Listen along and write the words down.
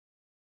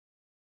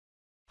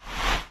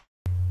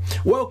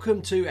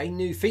Welcome to a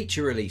new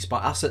feature release by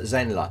us at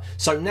Zenler.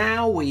 So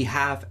now we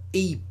have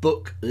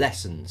ebook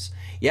lessons.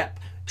 Yep,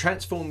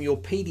 transform your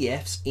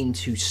PDFs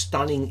into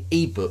stunning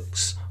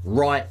ebooks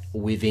right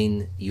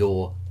within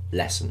your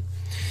lesson.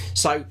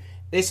 So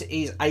this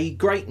is a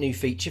great new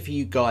feature for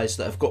you guys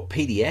that have got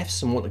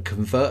PDFs and want to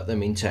convert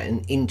them into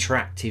an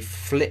interactive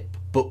flip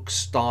book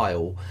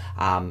style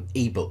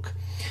ebook.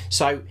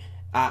 So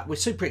we're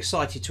super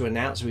excited to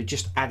announce we've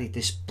just added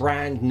this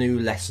brand new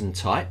lesson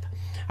type,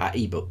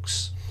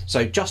 ebooks.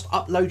 So just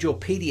upload your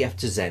PDF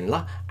to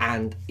Zenler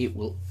and it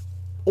will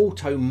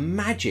auto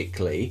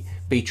magically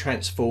be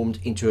transformed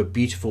into a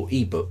beautiful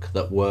ebook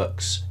that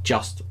works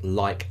just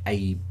like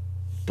a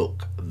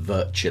book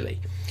virtually.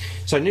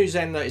 So New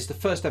Zenler is the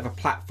first ever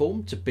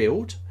platform to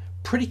build,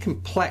 pretty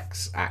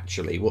complex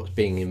actually what's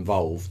being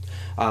involved,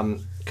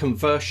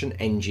 conversion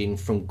engine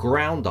from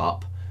ground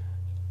up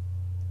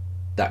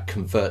that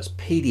converts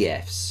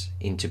PDFs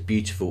into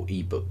beautiful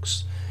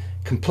ebooks,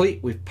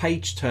 complete with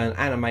page turn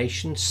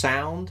animation,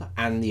 sound,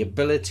 and the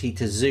ability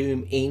to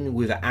zoom in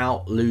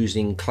without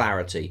losing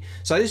clarity.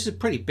 So this is a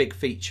pretty big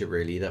feature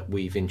really that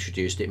we've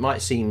introduced. It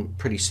might seem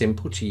pretty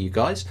simple to you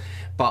guys,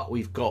 but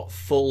we've got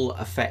full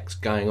effects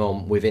going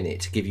on within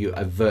it to give you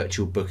a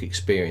virtual book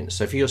experience.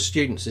 So for your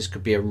students, this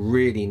could be a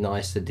really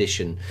nice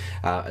addition,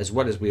 as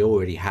well as we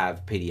already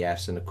have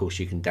PDFs, and of course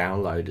you can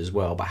download as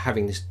well, but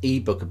having this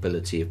ebook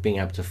ability of being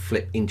able to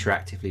flip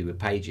interactively with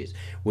pages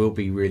will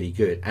be really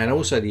good, and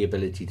also the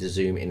ability to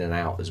zoom in and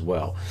out as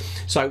well.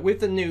 So with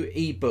the new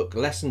ebook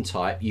lesson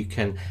type, you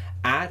can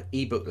add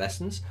ebook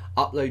lessons,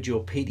 upload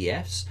your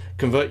PDFs,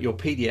 convert your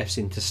PDFs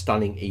into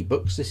stunning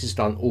ebooks. This is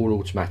done all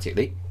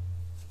automatically.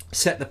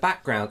 Set the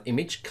background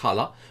image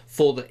color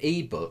for the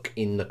ebook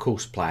in the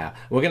course player.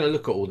 We're going to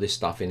look at all this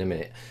stuff in a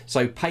minute.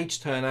 So page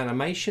turn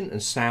animation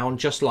and sound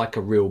just like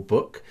a real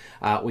book.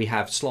 We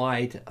have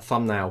slide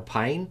thumbnail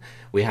pane.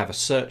 We have a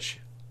search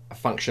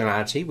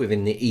functionality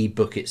within the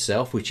ebook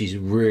itself, which is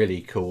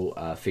really cool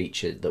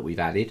feature that we've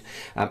added.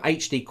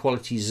 HD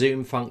quality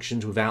zoom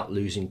functions without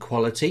losing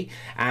quality,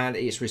 and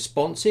it's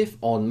responsive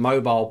on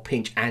mobile,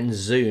 pinch and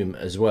zoom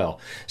as well.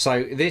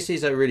 So this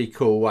is a really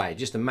cool way.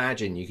 Just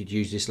imagine you could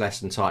use this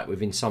lesson type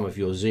within some of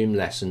your Zoom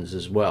lessons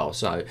as well,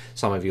 so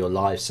some of your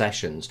live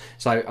sessions.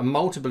 So a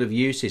multiple of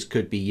uses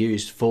could be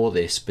used for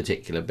this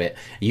particular bit.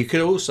 You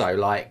could also,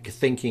 like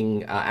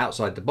thinking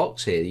outside the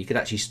box here, you could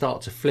actually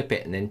start to flip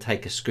it and then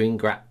take a screen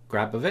grab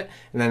of it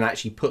and then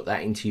actually put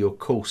that into your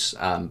course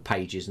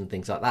pages and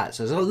things like that.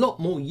 So there's a lot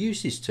more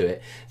uses to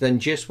it than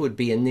just would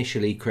be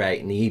initially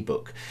creating the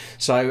ebook.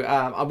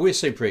 So we're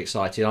super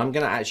excited. I'm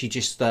going to actually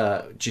just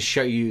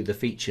show you the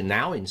feature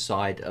now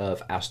inside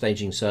of our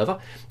staging server,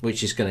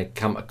 which is going to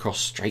come across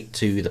straight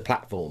to the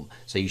platform.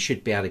 So you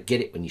should be able to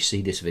get it when you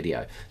see this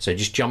video. So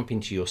just jump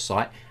into your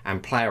site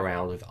and play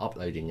around with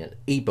uploading an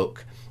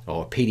ebook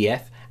or a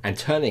PDF and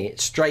turning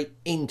it straight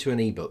into an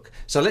ebook.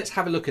 So let's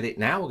have a look at it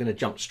now. We're going to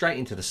jump straight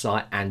into the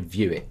site and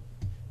view it.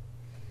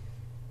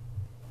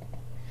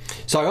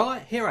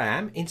 So here I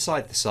am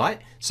inside the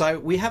site. So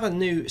we have a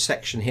new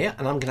section here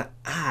and I'm going to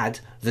add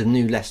the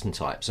new lesson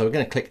type. So we're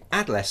going to click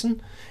add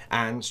lesson,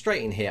 and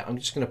straight in here I'm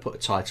just going to put a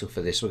title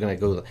for this. We're going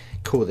to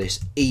call this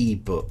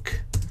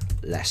ebook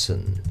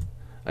lesson.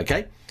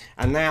 Okay,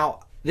 and now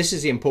this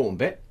is the important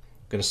bit.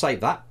 I'm going to save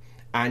that,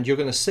 and you're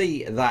going to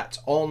see that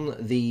on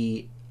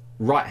the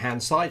right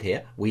hand side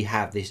here we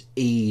have this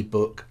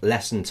ebook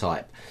lesson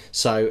type.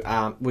 So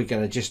we're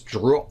going to just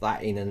drop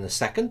that in a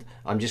second.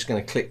 I'm just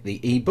going to click the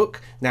ebook.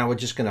 Now we're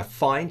just going to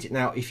find it.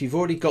 Now if you've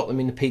already got them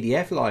in the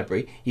PDF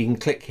library, you can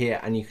click here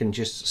and you can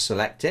just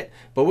select it,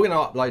 but we're going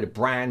to upload a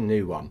brand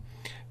new one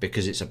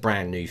because it's a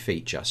brand new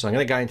feature. So I'm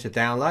going to go into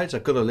downloads.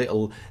 I've got a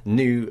little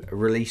new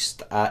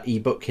released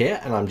ebook here,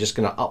 and I'm just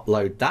going to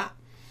upload that,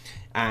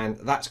 and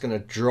that's going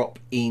to drop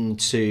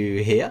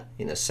into here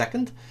in a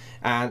second,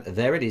 and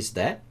there it is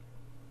there.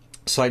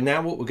 So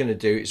now what we're going to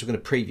do is we're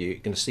going to preview, you're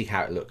going to see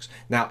how it looks.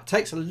 Now it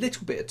takes a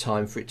little bit of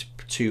time for it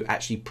to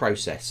actually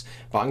process,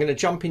 but I'm going to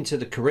jump into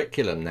the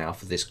curriculum now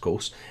for this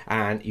course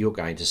and you're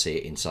going to see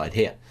it inside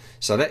here.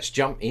 So let's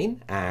jump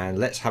in and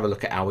let's have a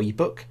look at our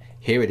ebook.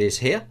 Here it is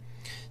here.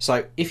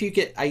 So if you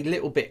get a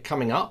little bit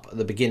coming up at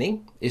the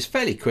beginning, it's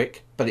fairly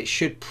quick, but it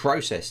should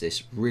process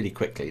this really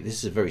quickly. This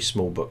is a very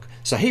small book.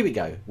 So here we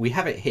go, we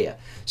have it here.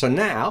 So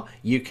now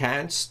you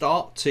can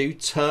start to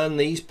turn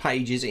these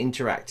pages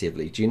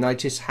interactively. Do you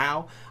notice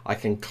how I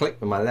can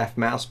click with my left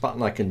mouse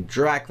button, I can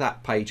drag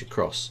that page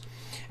across.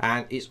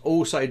 And it's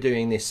also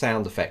doing this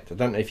sound effect. I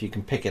don't know if you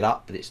can pick it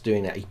up, but it's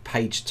doing a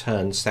page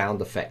turn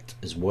sound effect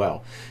as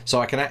well. So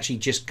I can actually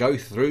just go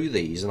through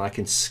these and I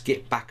can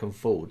skip back and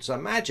forward. So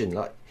imagine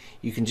like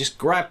you can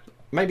just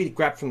maybe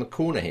grab from the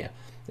corner here.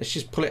 Let's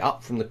just pull it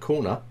up from the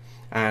corner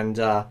and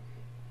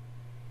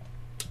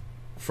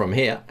from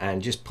here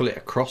and just pull it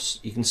across.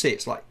 You can see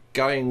it's like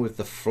going with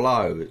the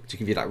flow to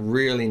give you that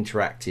real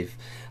interactive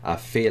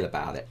feel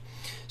about it.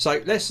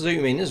 So let's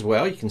zoom in as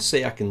well. You can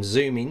see I can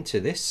zoom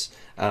into this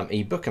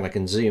ebook and I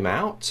can zoom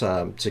out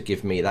to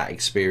give me that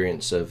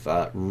experience of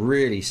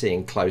really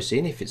seeing close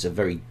in if it's a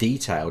very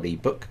detailed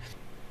ebook.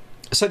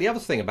 So the other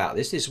thing about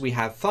this is we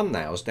have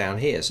thumbnails down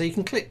here, so you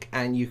can click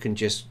and you can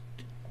just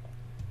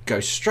go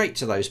straight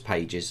to those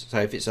pages. So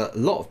if it's a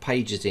lot of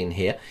pages in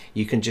here,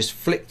 you can just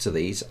flick to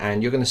these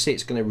and you're going to see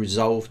it's going to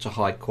resolve to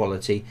high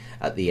quality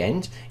at the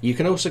end. You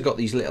can also got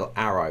these little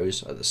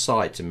arrows at the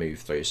side to move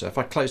through. So if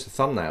I close the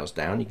thumbnails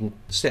down, you can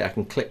see I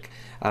can click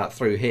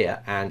through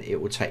here and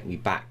it will take me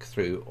back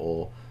through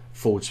or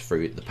forwards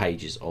through the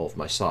pages of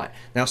my site.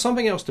 Now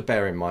something else to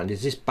bear in mind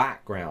is this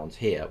background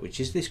here,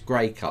 which is this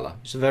grey colour.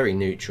 It's very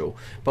neutral,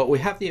 but we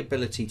have the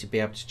ability to be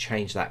able to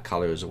change that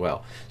colour as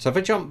well. So if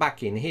I jump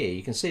back in here,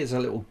 you can see there's a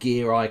little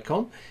gear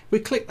icon. If we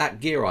click that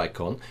gear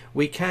icon,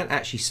 we can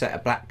actually set a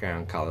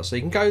background colour. So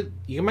you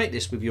can make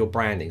this with your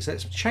branding. So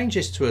let's change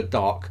this to a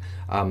dark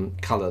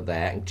colour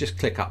there and just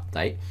click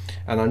update,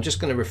 and I'm just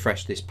going to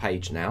refresh this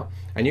page now,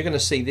 and you're going to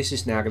see this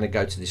is now going to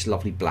go to this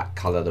lovely black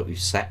colour that we've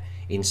set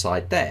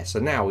inside there. So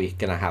now we're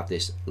going to have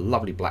this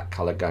lovely black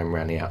color going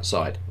around the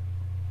outside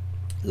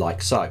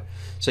like so.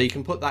 So you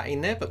can put that in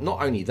there, but not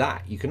only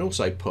that, you can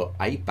also put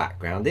a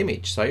background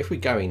image. So if we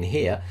go in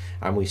here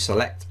and we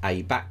select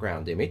a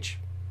background image,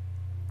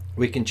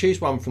 we can choose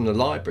one from the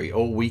library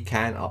or we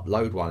can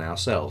upload one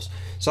ourselves.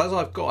 So as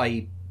I've got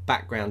a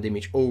background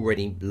image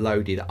already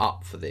loaded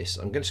up for this,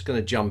 I'm just going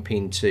to jump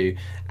into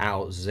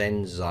our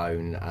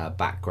ZenZone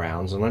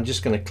backgrounds, and I'm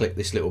just going to click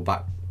this little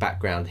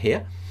background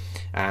here.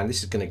 And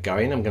this is going to go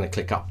in. I'm going to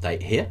click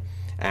update here,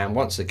 and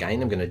once again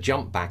I'm going to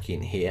jump back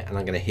in here and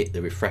I'm going to hit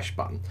the refresh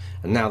button,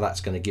 and now that's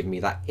going to give me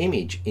that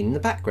image in the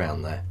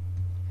background there,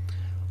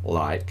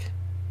 like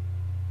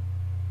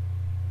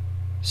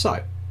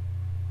so.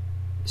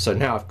 So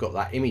now I've got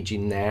that image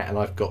in there and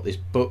I've got this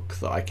book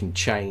that I can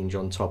change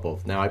on top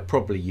of. Now I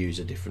probably use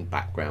a different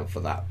background for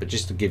that, but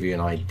just to give you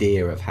an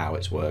idea of how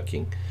it's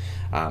working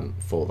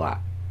for that.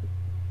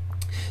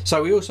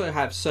 So we also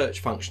have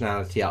search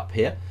functionality up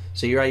here.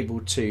 So you're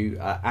able to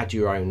add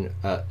your own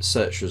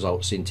search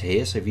results into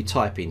here. So if you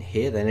type in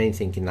here, then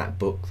anything in that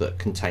book that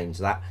contains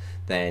that,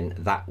 then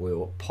that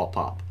will pop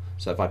up.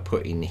 So if I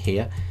put in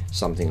here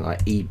something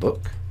like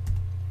ebook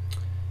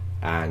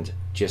and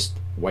just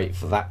wait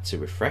for that to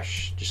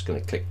refresh, just going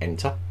to click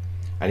enter,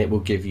 and it will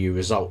give you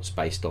results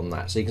based on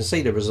that. So you can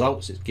see the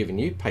results it's given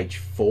you, page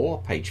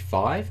 4, page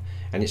 5,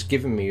 and it's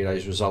given me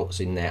those results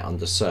in there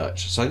under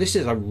search. So this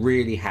is a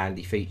really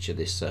handy feature,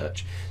 this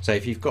search. So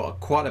if you've got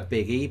quite a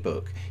big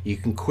ebook, you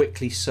can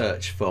quickly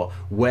search for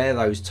where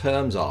those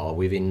terms are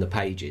within the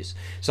pages.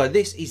 So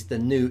this is the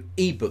new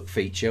ebook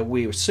feature.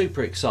 We were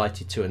super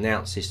excited to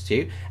announce this to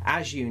you.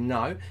 As you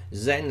know,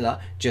 Zenler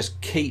just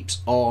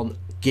keeps on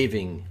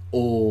giving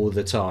all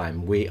the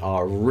time. We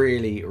are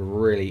really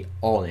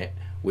on it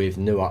with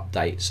new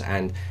updates,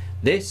 and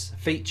this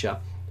feature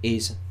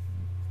is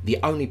the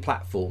only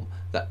platform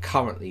that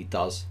currently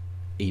does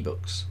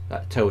ebooks.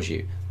 That tells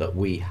you that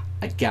we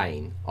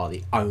again are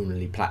the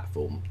only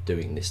platform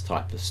doing this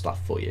type of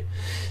stuff for you.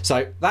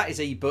 So that is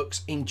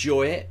ebooks.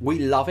 Enjoy it. We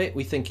love it.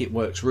 We think it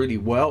works really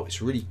well.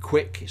 It's really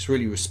quick, it's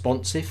really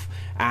responsive,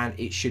 and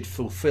it should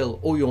fulfill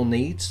all your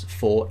needs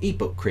for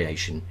ebook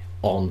creation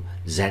on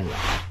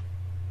Zenler.